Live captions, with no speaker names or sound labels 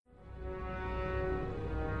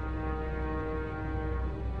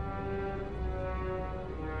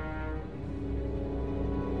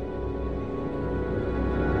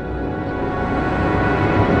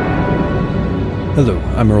Hello,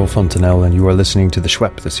 I'm Earl Fontanelle, and you are listening to The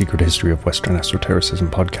Shwep, the Secret History of Western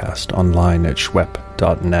Esotericism podcast, online at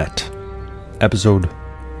shwep.net. Episode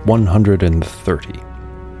 130,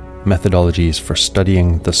 Methodologies for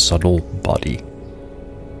Studying the Subtle Body.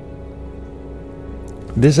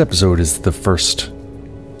 This episode is the first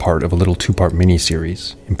part of a little two-part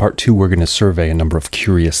mini-series. In part two, we're going to survey a number of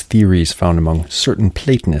curious theories found among certain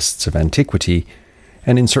Platonists of antiquity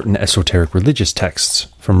and in certain esoteric religious texts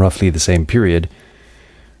from roughly the same period,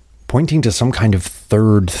 pointing to some kind of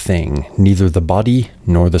third thing, neither the body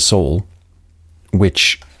nor the soul,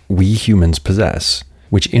 which we humans possess,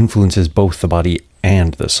 which influences both the body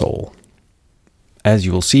and the soul. As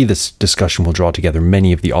you will see, this discussion will draw together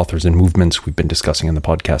many of the authors and movements we've been discussing in the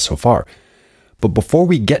podcast so far. But before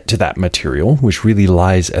we get to that material, which really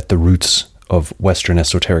lies at the roots of Western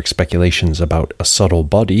esoteric speculations about a subtle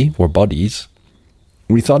body or bodies,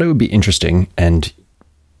 we thought it would be interesting and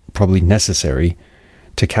probably necessary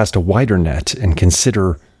to cast a wider net and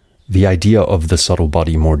consider the idea of the subtle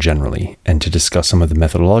body more generally, and to discuss some of the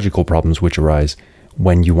methodological problems which arise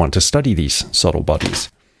when you want to study these subtle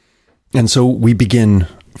bodies. And so we begin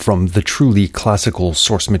from the truly classical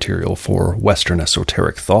source material for Western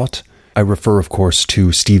esoteric thought. I refer, of course,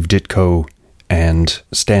 to Steve Ditko and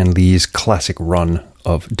Stan Lee's classic run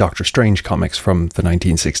of Doctor Strange comics from the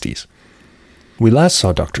 1960s. We last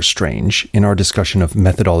saw Doctor Strange in our discussion of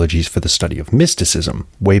methodologies for the study of mysticism,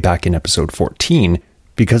 way back in episode 14,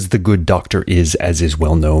 because the good doctor is, as is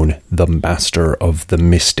well known, the master of the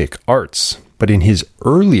mystic arts. But in his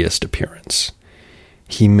earliest appearance,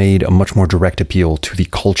 he made a much more direct appeal to the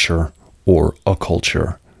culture or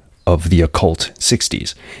occulture of the occult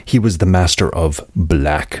 60s. He was the master of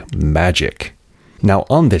black magic. Now,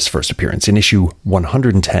 on this first appearance, in issue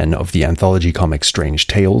 110 of the anthology comic Strange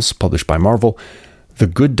Tales, published by Marvel, the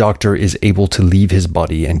good doctor is able to leave his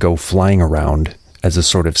body and go flying around as a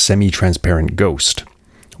sort of semi-transparent ghost,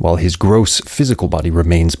 while his gross physical body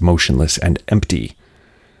remains motionless and empty.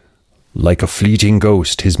 Like a fleeting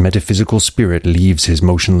ghost, his metaphysical spirit leaves his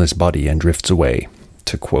motionless body and drifts away,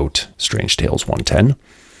 to quote Strange Tales 110.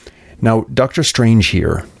 Now, Doctor Strange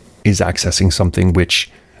here is accessing something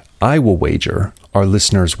which I will wager our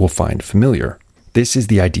listeners will find familiar. This is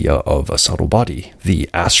the idea of a subtle body, the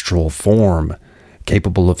astral form,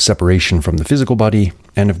 capable of separation from the physical body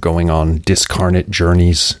and of going on discarnate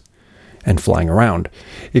journeys and flying around.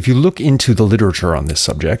 If you look into the literature on this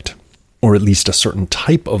subject, or at least a certain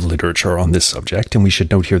type of literature on this subject, and we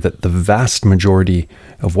should note here that the vast majority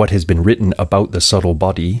of what has been written about the subtle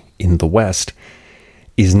body in the West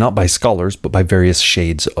is not by scholars, but by various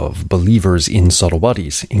shades of believers in subtle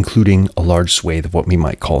bodies, including a large swathe of what we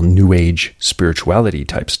might call New Age spirituality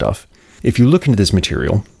type stuff. If you look into this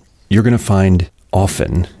material, you're going to find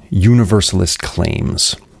often universalist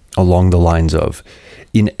claims along the lines of,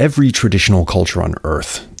 in every traditional culture on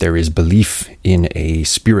Earth, there is belief in a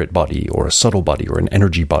spirit body or a subtle body or an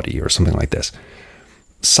energy body or something like this.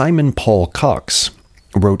 Simon Paul Cox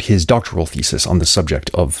wrote his doctoral thesis on the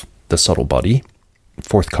subject of the subtle body,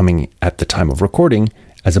 forthcoming at the time of recording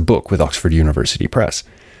as a book with Oxford University Press.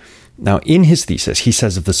 Now, in his thesis, he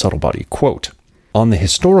says of the subtle body, quote, "On the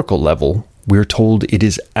historical level, we're told it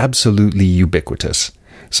is absolutely ubiquitous,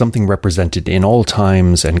 something represented in all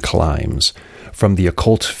times and climes, from the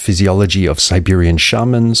occult physiology of Siberian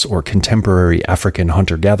shamans or contemporary African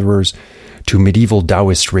hunter-gatherers to medieval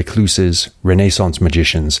Taoist recluses, Renaissance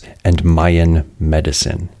magicians, and Mayan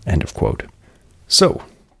medicine," end of quote. So,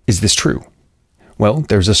 is this true? Well,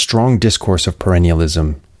 there's a strong discourse of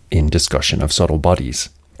perennialism in discussion of subtle bodies.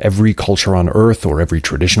 Every culture on Earth, or every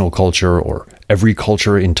traditional culture, or every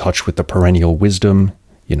culture in touch with the perennial wisdom,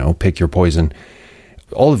 pick your poison,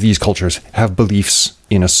 all of these cultures have beliefs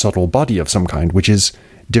in a subtle body of some kind, which is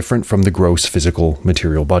different from the gross physical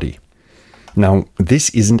material body. Now,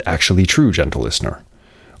 this isn't actually true, gentle listener.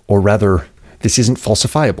 Or rather, this isn't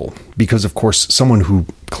falsifiable, because of course, someone who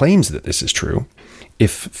claims that this is true,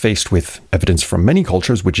 if faced with evidence from many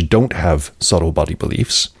cultures which don't have subtle body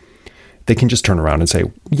beliefs, they can just turn around and say,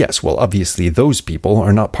 yes, well, obviously those people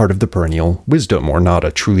are not part of the perennial wisdom or not a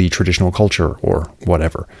truly traditional culture or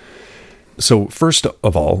whatever. So first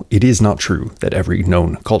of all, it is not true that every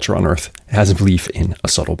known culture on Earth has a belief in a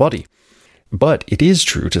subtle body. But it is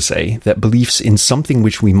true to say that beliefs in something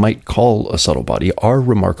which we might call a subtle body are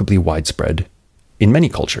remarkably widespread in many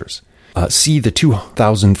cultures. See the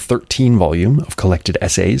 2013 volume of collected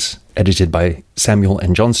essays, edited by Samuel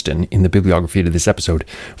N. Johnston in the bibliography to this episode,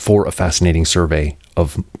 for a fascinating survey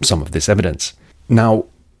of some of this evidence. Now,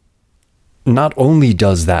 not only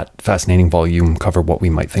does that fascinating volume cover what we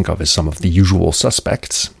might think of as some of the usual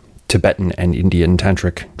suspects, Tibetan and Indian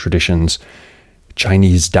tantric traditions,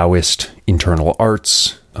 Chinese Taoist internal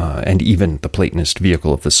arts, and even the Platonist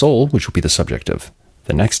vehicle of the soul, which will be the subject of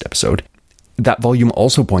the next episode. That volume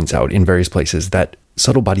also points out in various places that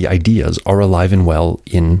subtle body ideas are alive and well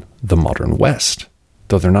in the modern West,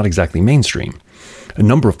 though they're not exactly mainstream. A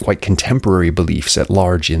number of quite contemporary beliefs at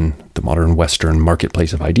large in the modern Western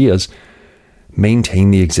marketplace of ideas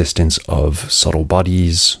maintain the existence of subtle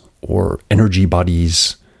bodies or energy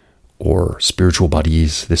bodies or spiritual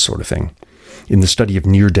bodies, this sort of thing. In the study of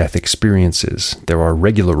near-death experiences, there are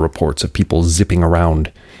regular reports of people zipping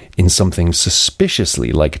around in something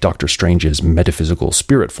suspiciously like Dr. Strange's metaphysical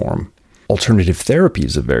spirit form. Alternative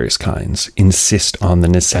therapies of various kinds insist on the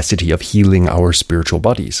necessity of healing our spiritual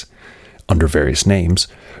bodies, under various names,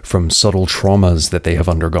 from subtle traumas that they have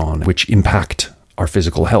undergone, which impact our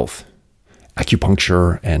physical health.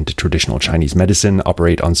 Acupuncture and traditional Chinese medicine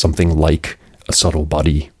operate on something like a subtle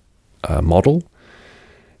body model,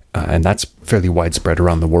 and that's fairly widespread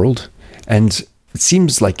around the world. And it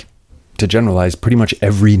seems like, to generalize, pretty much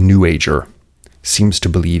every New Ager seems to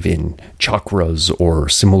believe in chakras or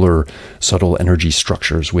similar subtle energy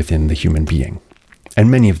structures within the human being.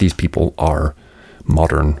 And many of these people are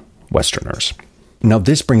modern Westerners. Now,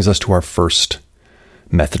 this brings us to our first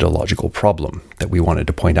methodological problem that we wanted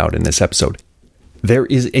to point out in this episode. There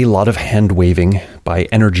is a lot of hand-waving by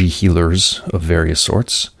energy healers of various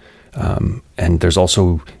sorts, and there's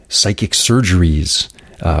also psychic surgeries,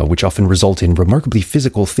 which often result in remarkably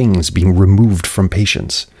physical things being removed from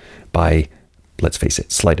patients by, let's face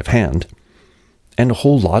it, sleight of hand, and a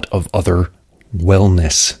whole lot of other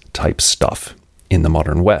wellness-type stuff in the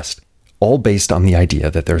modern West, all based on the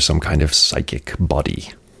idea that there's some kind of psychic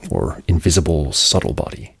body or invisible subtle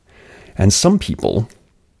body. And some people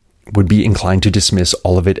would be inclined to dismiss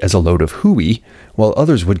all of it as a load of hooey, while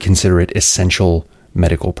others would consider it essential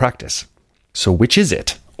medical practice. So which is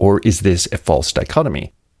it? Or is this a false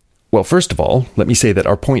dichotomy? Well, first of all, let me say that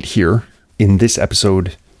our point here in this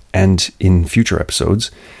episode and in future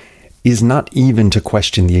episodes is not even to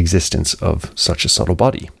question the existence of such a subtle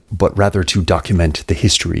body, but rather to document the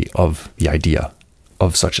history of the idea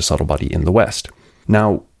of such a subtle body in the West.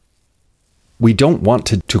 Now, we don't want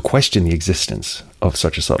to question the existence of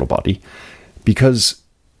such a subtle body because,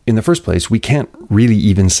 in the first place, we can't really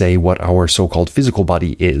even say what our so-called physical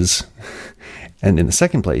body is. And in the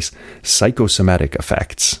second place, psychosomatic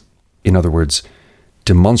effects, in other words,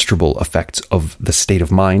 demonstrable effects of the state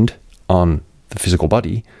of mind on the physical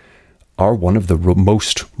body, are one of the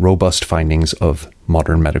most robust findings of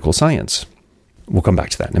modern medical science. We'll come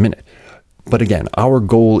back to that in a minute. But again, our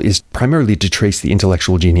goal is primarily to trace the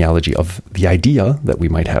intellectual genealogy of the idea that we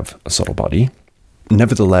might have a subtle body.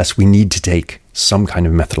 Nevertheless, we need to take some kind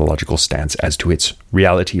of methodological stance as to its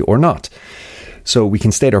reality or not. So we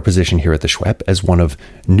can state our position here at the Schwepp as one of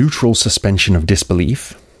neutral suspension of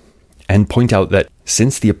disbelief and point out that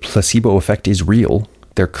since the placebo effect is real,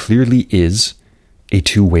 there clearly is a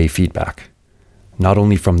two-way feedback, not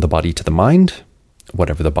only from the body to the mind,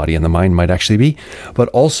 whatever the body and the mind might actually be, but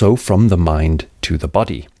also from the mind to the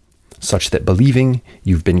body, such that believing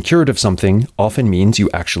you've been cured of something often means you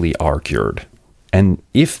actually are cured. And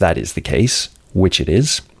if that is the case, which it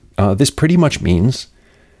is, this pretty much means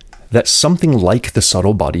that something like the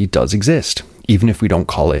subtle body does exist, even if we don't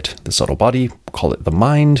call it the subtle body, call it the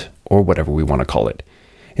mind, or whatever we want to call it.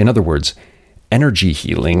 In other words, energy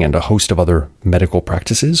healing and a host of other medical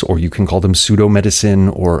practices, or you can call them pseudo-medicine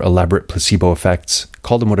or elaborate placebo effects,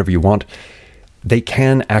 call them whatever you want, they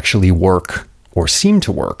can actually work or seem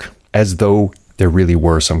to work as though there really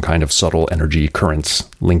were some kind of subtle energy currents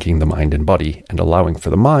linking the mind and body and allowing for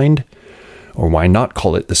the mind, or why not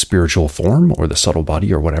call it the spiritual form or the subtle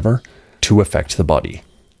body or whatever, to affect the body.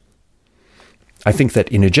 I think that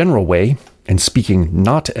in a general way, and speaking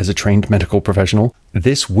not as a trained medical professional,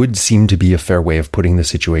 this would seem to be a fair way of putting the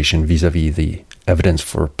situation vis-a-vis the evidence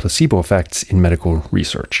for placebo effects in medical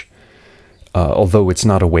research. Although it's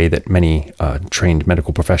not a way that many trained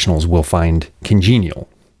medical professionals will find congenial.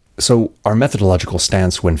 So our methodological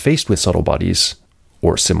stance when faced with subtle bodies,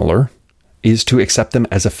 or similar, is to accept them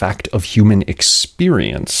as a fact of human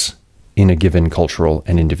experience in a given cultural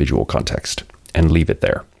and individual context, and leave it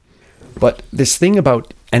there. But this thing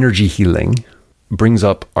about energy healing brings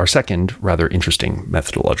up our second rather interesting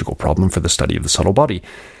methodological problem for the study of the subtle body.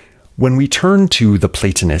 When we turn to the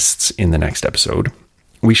Platonists in the next episode,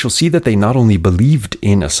 we shall see that they not only believed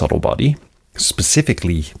in a subtle body,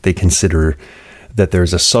 specifically they consider that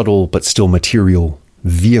there's a subtle but still material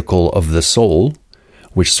vehicle of the soul,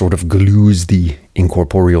 which sort of glues the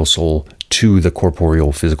incorporeal soul to the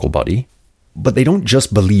corporeal physical body. But they don't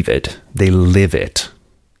just believe it, they live it.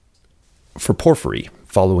 For Porphyry,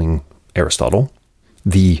 following Aristotle,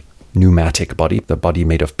 the pneumatic body, the body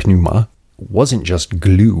made of pneuma, wasn't just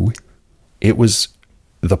glue. It was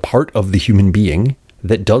the part of the human being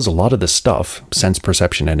that does a lot of the stuff, sense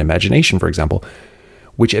perception and imagination, for example,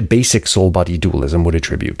 which a basic soul-body dualism would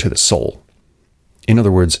attribute to the soul. In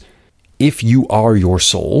other words, if you are your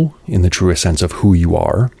soul, in the truest sense of who you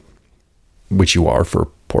are, which you are for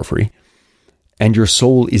Porphyry, and your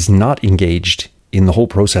soul is not engaged in the whole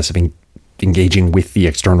process of engaging with the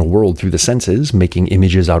external world through the senses, making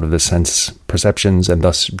images out of the sense perceptions, and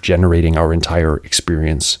thus generating our entire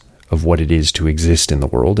experience of what it is to exist in the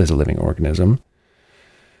world as a living organism,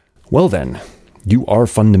 well then, you are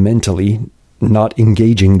fundamentally not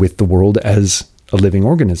engaging with the world as a living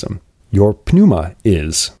organism. Your pneuma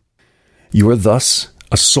is. You are thus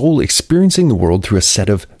a soul experiencing the world through a set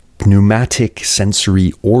of pneumatic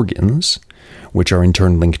sensory organs, which are in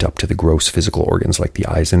turn linked up to the gross physical organs like the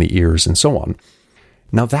eyes and the ears and so on.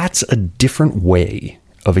 Now that's a different way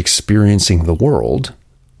of experiencing the world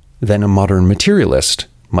than a modern materialist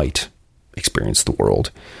might experience the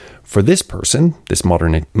world. For this person, this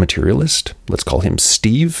modern materialist, let's call him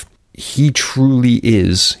Steve, he truly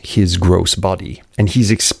is his gross body, and he's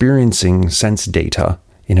experiencing sense data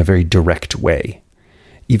in a very direct way.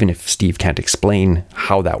 Even if Steve can't explain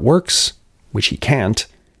how that works, which he can't,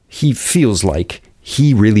 he feels like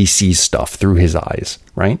he really sees stuff through his eyes,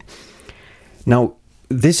 right? Now,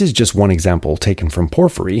 this is just one example taken from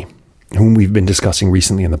Porphyry, whom we've been discussing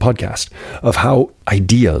recently in the podcast, of how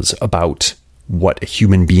ideas about what a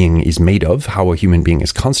human being is made of, how a human being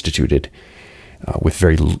is constituted, with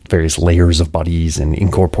various layers of bodies and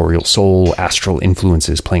incorporeal soul, astral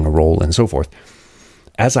influences playing a role, and so forth,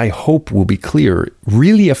 as I hope will be clear,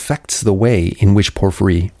 really affects the way in which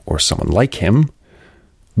Porphyry, or someone like him,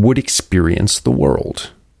 would experience the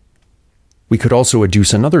world. We could also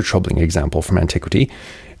adduce another troubling example from antiquity,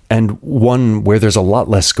 and one where there's a lot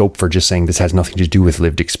less scope for just saying this has nothing to do with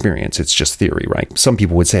lived experience, it's just theory, right? Some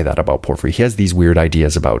people would say that about Porphyry. He has these weird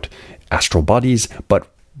ideas about astral bodies,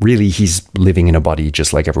 but really he's living in a body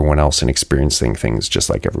just like everyone else and experiencing things just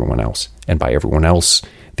like everyone else. And by everyone else,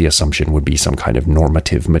 the assumption would be some kind of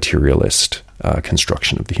normative materialist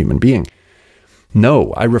construction of the human being.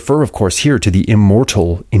 No, I refer, of course, here to the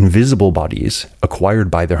immortal, invisible bodies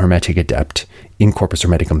acquired by the Hermetic Adept in Corpus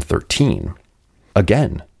Hermeticum 13.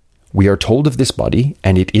 Again, we are told of this body,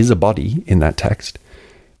 and it is a body in that text.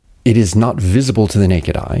 It is not visible to the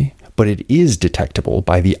naked eye, but it is detectable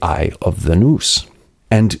by the eye of the nous.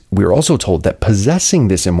 And we're also told that possessing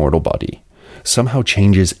this immortal body somehow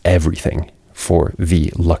changes everything for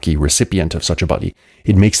the lucky recipient of such a body.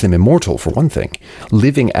 It makes them immortal, for one thing.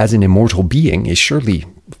 Living as an immortal being is surely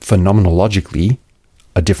phenomenologically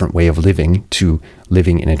a different way of living to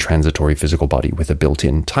living in a transitory physical body with a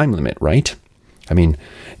built-in time limit, right? I mean,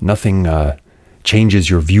 nothing changes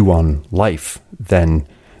your view on life than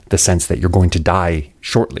the sense that you're going to die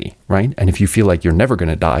shortly, right? And if you feel like you're never going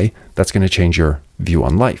to die, that's going to change your view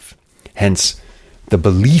on life. Hence, the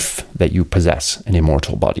belief that you possess an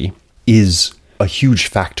immortal body is a huge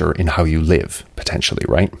factor in how you live, potentially,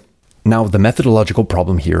 right? Now, the methodological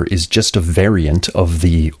problem here is just a variant of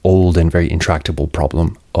the old and very intractable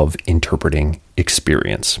problem of interpreting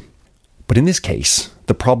experience. But in this case,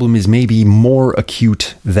 the problem is maybe more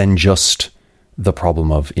acute than just the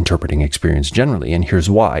problem of interpreting experience generally, and here's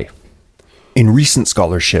why. In recent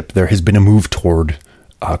scholarship, there has been a move toward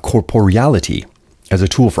corporeality as a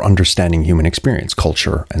tool for understanding human experience,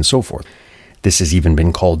 culture, and so forth. This has even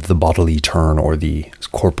been called the bodily turn or the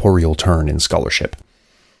corporeal turn in scholarship.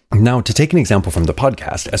 Now, to take an example from the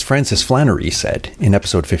podcast, as Francis Flannery said in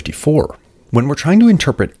episode 54, when we're trying to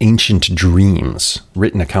interpret ancient dreams,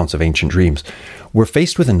 written accounts of ancient dreams, we're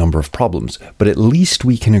faced with a number of problems, but at least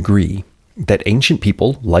we can agree that ancient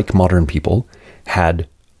people, like modern people, had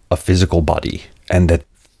a physical body, and that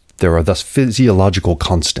there are thus physiological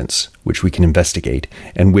constants which we can investigate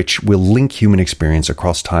and which will link human experience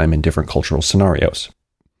across time in different cultural scenarios.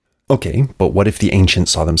 Okay, but what if the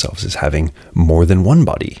ancients saw themselves as having more than one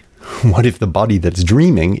body? What if the body that's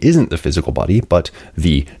dreaming isn't the physical body, but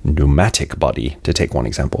the pneumatic body, to take one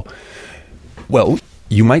example? Well,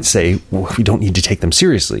 you might say, well, we don't need to take them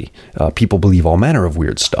seriously. People believe all manner of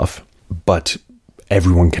weird stuff, but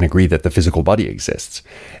everyone can agree that the physical body exists.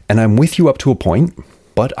 And I'm with you up to a point,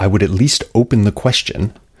 but I would at least open the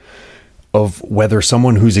question of whether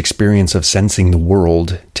someone whose experience of sensing the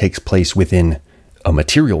world takes place within a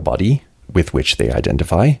material body with which they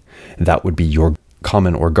identify, that would be your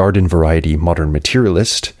common or garden variety modern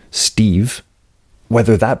materialist, Steve,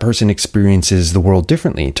 whether that person experiences the world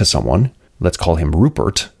differently to someone, let's call him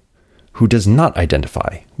Rupert, who does not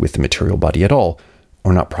identify with the material body at all,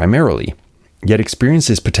 or not primarily, yet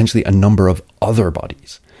experiences potentially a number of other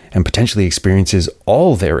bodies, and potentially experiences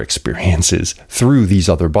all their experiences through these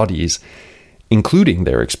other bodies, including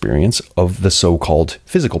their experience of the so-called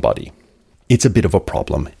physical body. It's a bit of a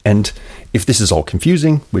problem, and if this is all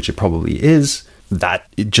confusing, which it probably is,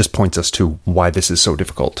 it just points us to why this is so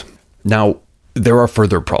difficult. Now, there are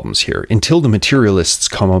further problems here. Until the materialists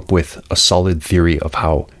come up with a solid theory of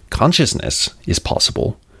how consciousness is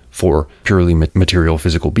possible for purely material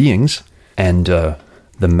physical beings, and the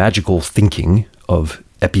magical thinking of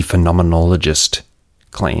epiphenomenologist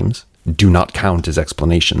claims do not count as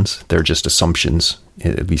explanations. They're just assumptions,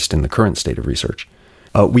 at least in the current state of research.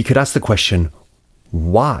 We could ask the question,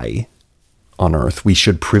 why on Earth we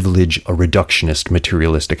should privilege a reductionist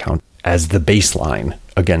materialist account as the baseline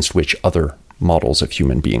against which other models of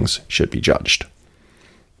human beings should be judged.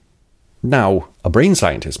 Now, a brain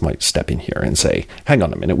scientist might step in here and say, hang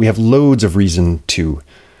on a minute, we have loads of reason to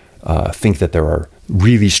think that there are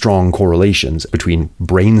really strong correlations between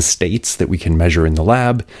brain states that we can measure in the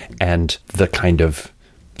lab and the kind of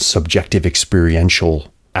subjective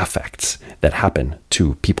experiential affects that happen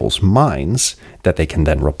to people's minds that they can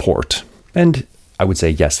then report. And I would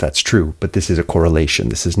say, yes, that's true, but this is a correlation.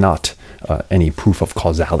 This is not any proof of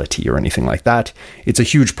causality or anything like that. It's a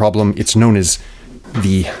huge problem. It's known as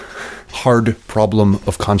the hard problem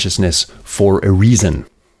of consciousness for a reason.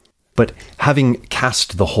 But having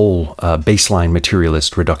cast the whole baseline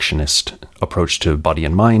materialist reductionist approach to body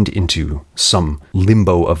and mind into some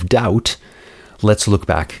limbo of doubt, let's look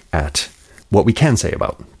back at what we can say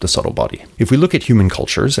about the subtle body. If we look at human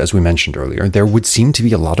cultures, as we mentioned earlier, there would seem to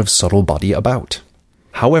be a lot of subtle body about.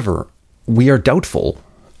 However, we are doubtful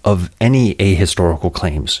of any ahistorical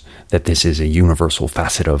claims that this is a universal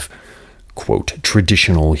facet of, quote,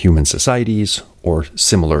 traditional human societies or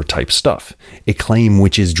similar type stuff, a claim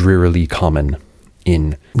which is drearily common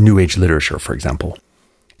in New Age literature, for example.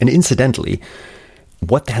 And incidentally,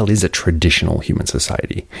 what the hell is a traditional human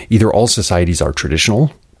society? Either all societies are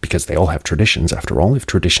traditional, because they all have traditions, after all, if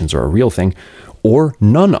traditions are a real thing, or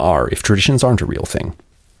none are, if traditions aren't a real thing.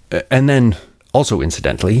 And then, also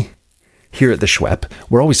incidentally, here at the Schwepp,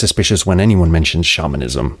 we're always suspicious when anyone mentions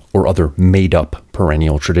shamanism or other made-up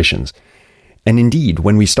perennial traditions. And indeed,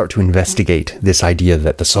 when we start to investigate this idea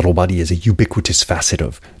that the subtle body is a ubiquitous facet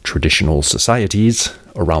of traditional societies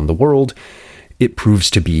around the world, it proves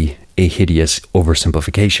to be a hideous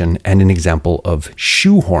oversimplification and an example of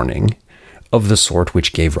shoehorning of the sort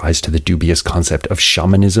which gave rise to the dubious concept of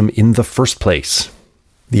shamanism in the first place.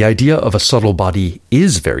 The idea of a subtle body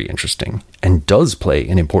is very interesting and does play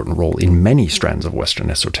an important role in many strands of Western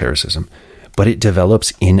esotericism, but it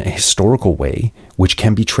develops in a historical way which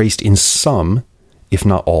can be traced in some, if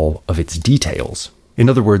not all, of its details. In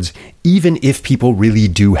other words, even if people really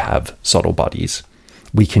do have subtle bodies,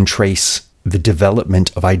 we can trace the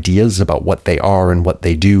development of ideas about what they are and what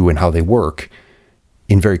they do and how they work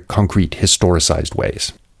in very concrete, historicized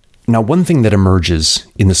ways. Now, one thing that emerges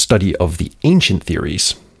in the study of the ancient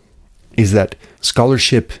theories is that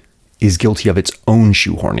scholarship is guilty of its own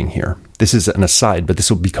shoehorning here. This is an aside, but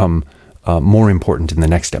this will become more important in the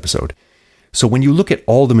next episode. So when you look at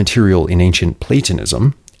all the material in ancient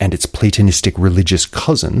Platonism and its Platonistic religious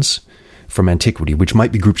cousins from antiquity, which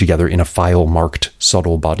might be grouped together in a file marked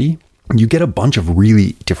subtle body, you get a bunch of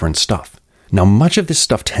really different stuff. Now, much of this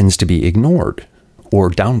stuff tends to be ignored or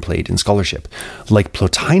downplayed in scholarship, like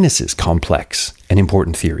Plotinus's complex and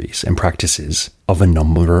important theories and practices of a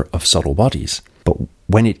number of subtle bodies. But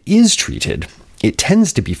when it is treated, it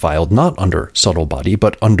tends to be filed not under subtle body,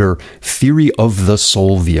 but under theory of the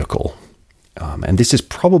soul vehicle. And this is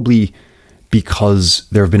probably because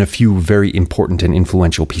there have been a few very important and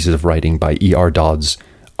influential pieces of writing by E.R. Dodds,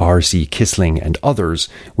 R.C. Kissling, and others,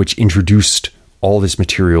 which introduced all this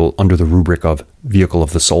material under the rubric of vehicle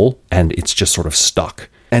of the soul, and it's just sort of stuck.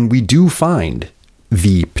 And we do find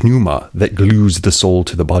the pneuma that glues the soul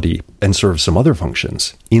to the body and serves some other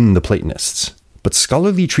functions in the Platonists. But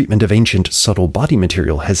scholarly treatment of ancient subtle body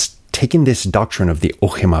material has taken this doctrine of the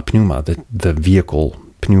ochema pneuma, the vehicle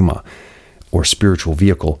pneuma, or spiritual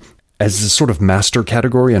vehicle, as a sort of master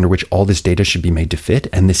category under which all this data should be made to fit,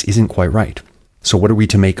 and this isn't quite right. So what are we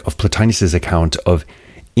to make of Plotinus's account of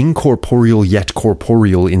incorporeal yet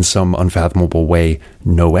corporeal in some unfathomable way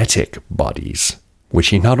noetic bodies, which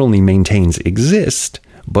he not only maintains exist,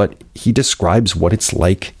 but he describes what it's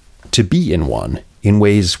like to be in one in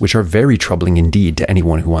ways which are very troubling indeed to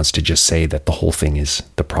anyone who wants to just say that the whole thing is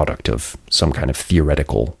the product of some kind of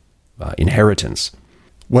theoretical inheritance.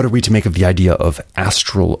 What are we to make of the idea of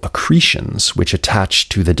astral accretions which attach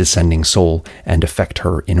to the descending soul and affect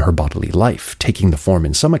her in her bodily life, taking the form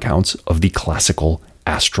in some accounts of the classical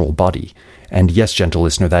astral body. And yes, gentle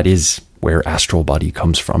listener, that is where astral body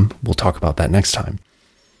comes from. We'll talk about that next time.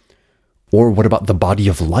 Or what about the body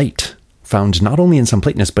of light, found not only in some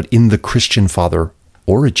Platonists, but in the Christian father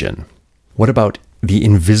Origen? What about the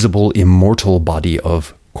invisible, immortal body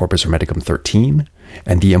of Corpus Hermeticum 13,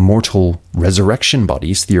 and the immortal resurrection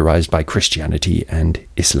bodies theorized by Christianity and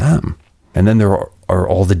Islam? And then there are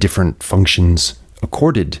all the different functions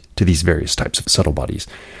accorded to these various types of subtle bodies.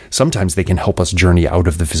 Sometimes they can help us journey out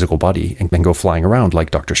of the physical body and then go flying around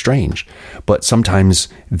like Doctor Strange. But sometimes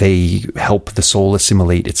they help the soul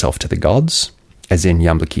assimilate itself to the gods, as in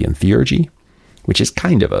Iamblichian theurgy, which is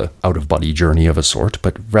kind of a out-of-body journey of a sort,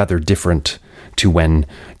 but rather different to when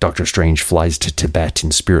Doctor Strange flies to Tibet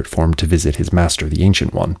in spirit form to visit his master, the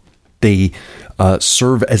Ancient One. They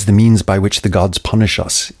serve as the means by which the gods punish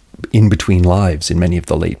us in between lives in many of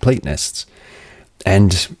the late Platonists.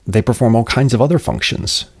 And they perform all kinds of other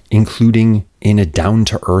functions, including in a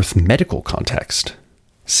down-to-earth medical context.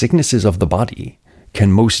 Sicknesses of the body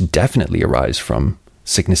can most definitely arise from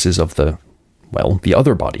sicknesses of the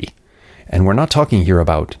other body. And we're not talking here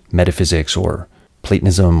about metaphysics or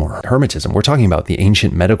Platonism or Hermetism. We're talking about the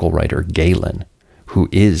ancient medical writer Galen, who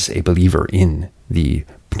is a believer in the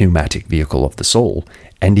pneumatic vehicle of the soul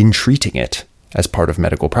and in treating it as part of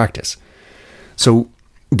medical practice. So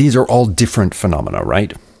these are all different phenomena,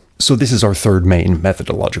 right? So this is our third main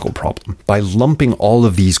methodological problem. By lumping all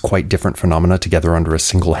of these quite different phenomena together under a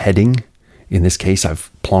single heading, in this case I've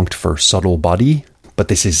plonked for subtle body, but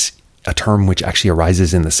this is a term which actually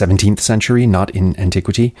arises in the 17th century, not in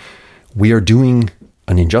antiquity, we are doing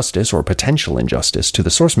an injustice or potential injustice to the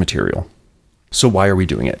source material. So why are we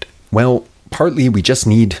doing it? Well, partly we just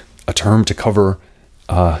need a term to cover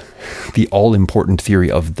the all-important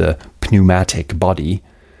theory of the pneumatic body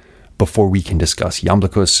before we can discuss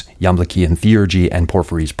Iamblichus, Iamblichian theurgy, and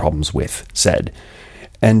Porphyry's problems with said.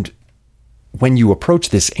 And when you approach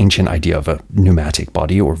this ancient idea of a pneumatic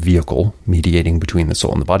body or vehicle mediating between the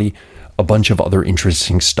soul and the body, a bunch of other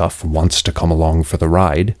interesting stuff wants to come along for the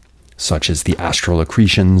ride, such as the astral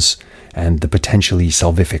accretions and the potentially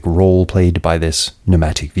salvific role played by this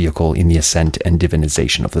pneumatic vehicle in the ascent and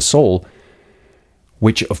divinization of the soul,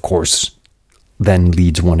 which, of course, then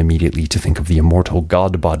leads one immediately to think of the immortal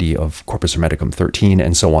God body of Corpus Hermeticum 13,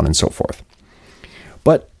 and so on and so forth.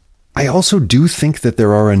 But I also do think that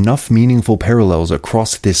there are enough meaningful parallels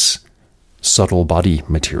across this subtle body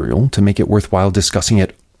material to make it worthwhile discussing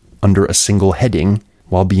it under a single heading,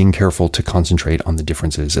 while being careful to concentrate on the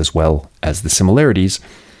differences as well as the similarities,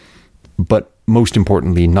 but most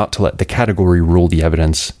importantly, not to let the category rule the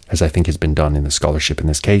evidence, as I think has been done in the scholarship in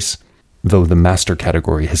this case, though the master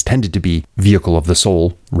category has tended to be vehicle of the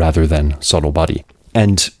soul rather than subtle body.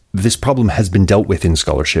 And this problem has been dealt with in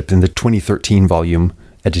scholarship in the 2013 volume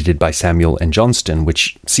edited by Samuel and Johnston,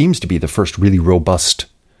 which seems to be the first really robust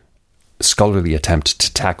scholarly attempt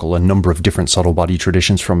to tackle a number of different subtle body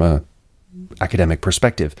traditions from a academic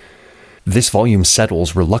perspective. This volume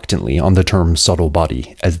settles reluctantly on the term subtle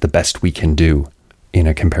body as the best we can do in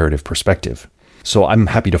a comparative perspective. So I'm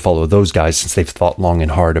happy to follow those guys since they've thought long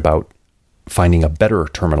and hard about finding a better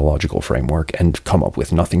terminological framework and come up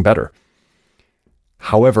with nothing better.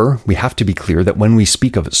 However, we have to be clear that when we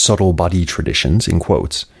speak of subtle body traditions, in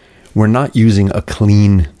quotes, we're not using a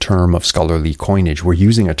clean term of scholarly coinage. We're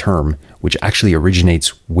using a term which actually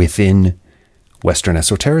originates within Western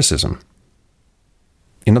esotericism.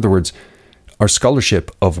 In other words, our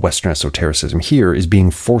scholarship of Western esotericism here is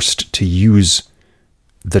being forced to use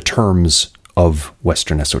the terms of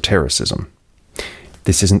Western esotericism.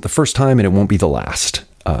 This isn't the first time, and it won't be the last.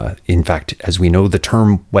 In fact, as we know, the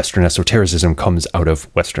term Western esotericism comes out of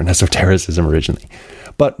Western esotericism originally.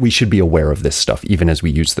 But we should be aware of this stuff, even as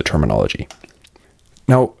we use the terminology.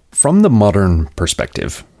 Now, from the modern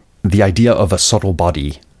perspective, the idea of a subtle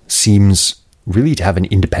body seems really to have an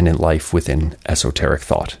independent life within esoteric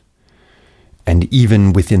thought, and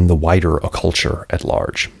even within the wider occulture at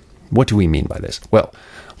large. What do we mean by this? Well,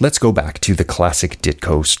 let's go back to the classic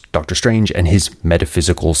Ditko, Doctor Strange, and his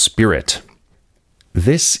metaphysical spirit.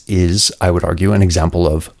 This is, I would argue, an example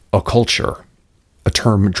of occulture, a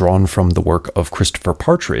term drawn from the work of Christopher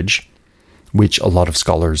Partridge, which a lot of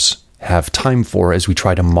scholars have time for as we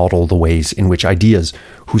try to model the ways in which ideas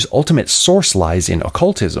whose ultimate source lies in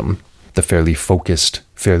occultism, the fairly focused,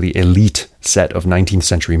 fairly elite set of 19th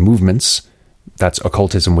century movements, that's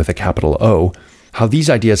occultism with a capital O, how these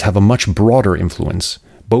ideas have a much broader influence,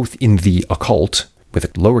 both in the occult, with a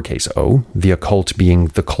lowercase o, the occult being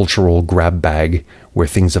the cultural grab bag where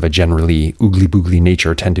things of a generally oogly-boogly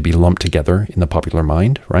nature tend to be lumped together in the popular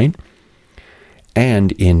mind, right?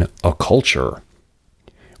 And in occulture,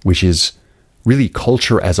 which is really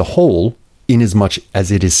culture as a whole, in as much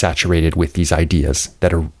as it is saturated with these ideas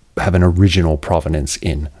that have an original provenance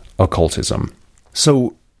in occultism.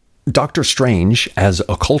 So, Doctor Strange as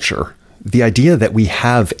a culture, the idea that we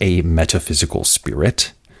have a metaphysical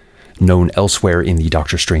spirit, known elsewhere in the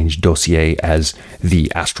Doctor Strange dossier as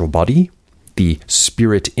the astral body, the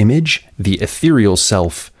spirit image, the ethereal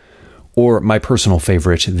self, or my personal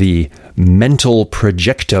favorite, the mental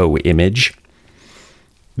projecto image.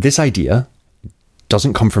 This idea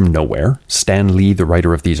doesn't come from nowhere. Stan Lee, the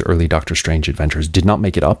writer of these early Doctor Strange adventures, did not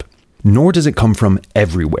make it up, nor does it come from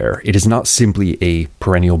everywhere. It is not simply a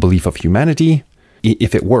perennial belief of humanity.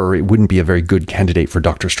 If it were, it wouldn't be a very good candidate for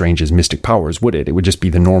Doctor Strange's mystic powers, would it? It would just be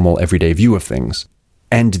the normal, everyday view of things.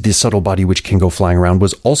 And the subtle body which can go flying around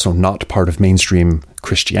was also not part of mainstream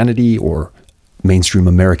Christianity or mainstream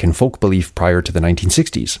American folk belief prior to the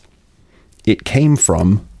 1960s. It came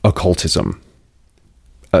from occultism,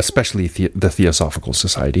 especially the Theosophical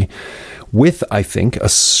Society, with, I think, a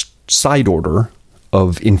side order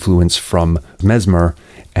of influence from Mesmer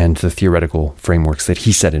and the theoretical frameworks that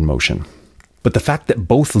he set in motion. But the fact that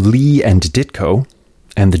both Lee and Ditko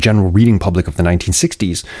and the general reading public of the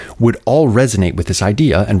 1960s would all resonate with this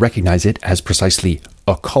idea and recognize it as precisely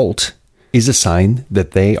occult is a sign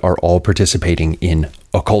that they are all participating in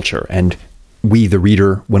a culture. And we, the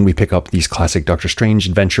reader, when we pick up these classic Doctor Strange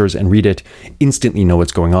adventures and read it, instantly know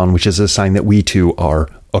what's going on, which is a sign that we too are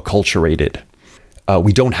acculturated.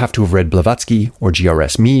 We don't have to have read Blavatsky or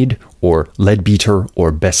G.R.S. Mead or Leadbeater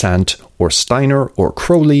or Besant or Steiner or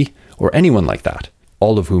Crowley or anyone like that,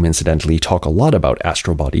 all of whom incidentally talk a lot about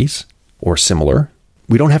astral bodies or similar.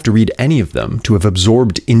 We don't have to read any of them to have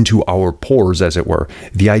absorbed into our pores, as it were,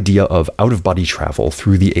 the idea of out-of-body travel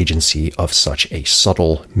through the agency of such a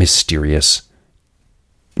subtle, mysterious,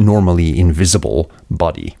 normally invisible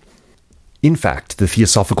body. In fact, the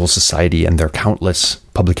Theosophical Society and their countless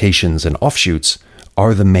publications and offshoots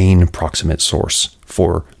are the main proximate source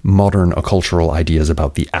for modern occultural ideas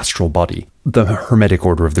about the astral body. The Hermetic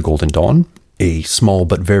Order of the Golden Dawn, a small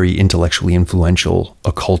but very intellectually influential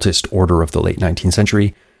occultist order of the late 19th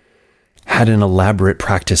century, had an elaborate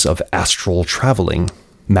practice of astral traveling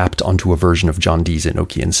mapped onto a version of John Dee's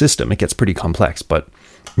Enochian system. It gets pretty complex, but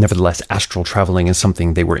nevertheless, astral traveling is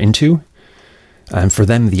something they were into. And for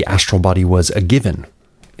them, the astral body was a given.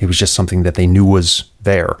 It was just something that they knew was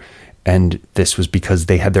there. And this was because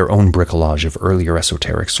they had their own bricolage of earlier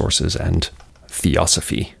esoteric sources and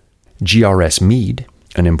theosophy. G.R.S. Mead,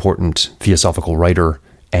 an important theosophical writer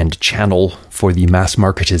and channel for the mass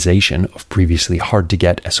marketization of previously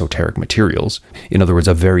hard-to-get esoteric materials, in other words,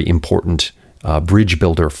 a very important bridge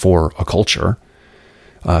builder for a culture,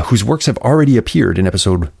 whose works have already appeared in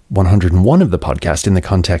episode 101 of the podcast in the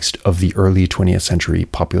context of the early 20th century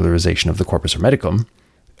popularization of the Corpus Hermeticum.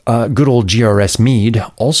 Good old G.R.S. Mead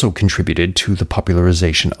also contributed to the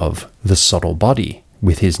popularization of the subtle body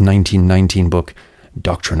with his 1919 book,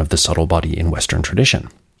 Doctrine of the Subtle Body in Western Tradition.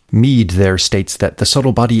 Mead there states that the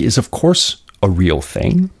subtle body is, of course, a real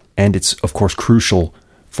thing, and it's, of course, crucial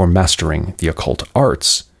for mastering the occult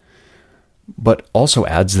arts, but also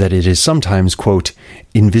adds that it is sometimes, quote,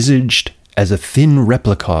 envisaged as a thin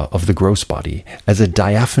replica of the gross body, as a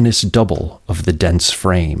diaphanous double of the dense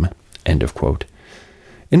frame, end of quote.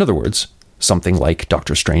 In other words, something like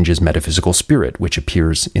Doctor Strange's metaphysical spirit, which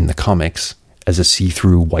appears in the comics as a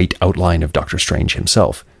see-through white outline of Doctor Strange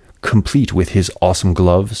himself, complete with his awesome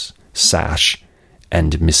gloves, sash,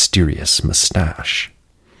 and mysterious mustache.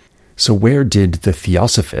 So where did the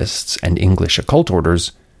Theosophists and English occult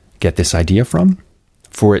orders get this idea from?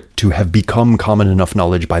 For it to have become common enough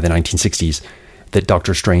knowledge by the 1960s that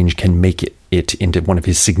Doctor Strange can make it into one of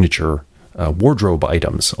his signature wardrobe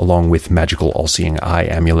items, along with magical all-seeing eye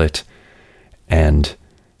amulet and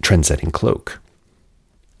trend-setting cloak.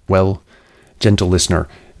 Well, gentle listener,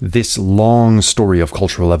 this long story of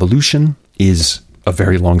cultural evolution is a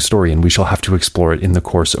very long story, and we shall have to explore it in the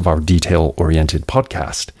course of our detail-oriented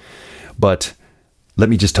podcast. But let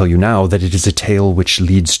me just tell you now that it is a tale which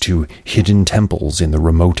leads to hidden temples in the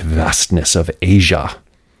remote vastness of Asia,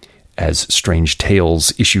 as Strange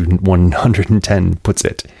Tales issue 110 puts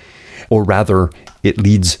it. Or rather, it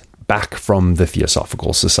leads back from the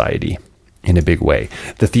Theosophical Society in a big way.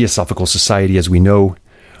 The Theosophical Society, as we know,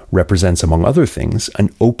 represents, among other things,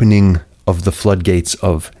 an opening of the floodgates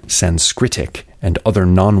of Sanskritic and other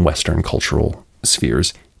non-Western cultural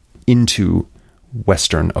spheres into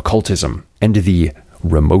Western occultism. And the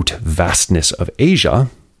remote vastness of Asia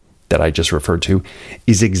that I just referred to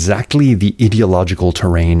is exactly the ideological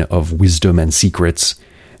terrain of wisdom and secrets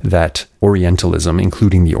that Orientalism,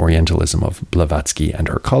 including the Orientalism of Blavatsky and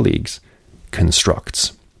her colleagues,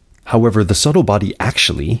 constructs. However, the subtle body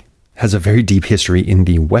actually has a very deep history in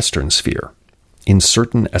the Western sphere, in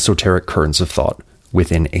certain esoteric currents of thought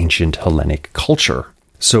within ancient Hellenic culture.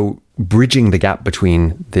 So, bridging the gap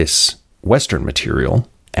between this Western material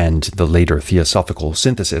and the later theosophical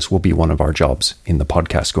synthesis will be one of our jobs in the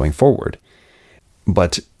podcast going forward.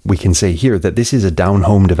 But we can say here that this is a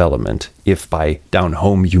down-home development, if by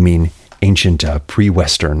down-home you mean ancient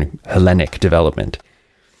pre-Western Hellenic development.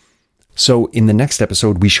 So in the next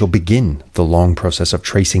episode, we shall begin the long process of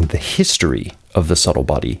tracing the history of the subtle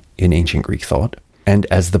body in ancient Greek thought. And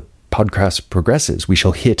as the podcast progresses, we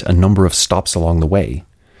shall hit a number of stops along the way,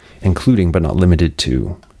 including but not limited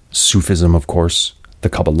to Sufism, of course, the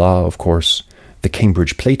Kabbalah, of course, the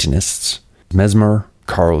Cambridge Platonists, Mesmer,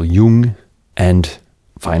 Carl Jung, and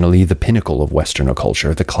finally the pinnacle of Western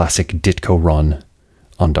culture, the classic Ditko run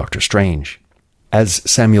on Dr. Strange. As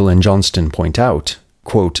Samuel and Johnston point out,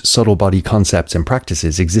 quote, subtle body concepts and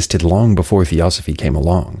practices existed long before theosophy came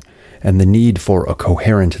along, and the need for a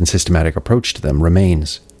coherent and systematic approach to them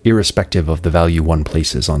remains, irrespective of the value one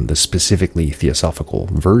places on the specifically theosophical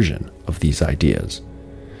version of these ideas.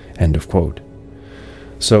 End of quote.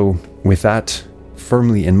 So, with that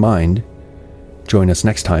firmly in mind, join us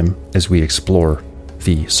next time as we explore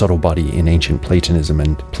the subtle body in ancient Platonism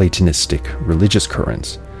and Platonistic religious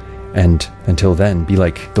currents. And until then, be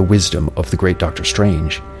like the wisdom of the great Dr.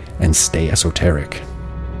 Strange and stay esoteric.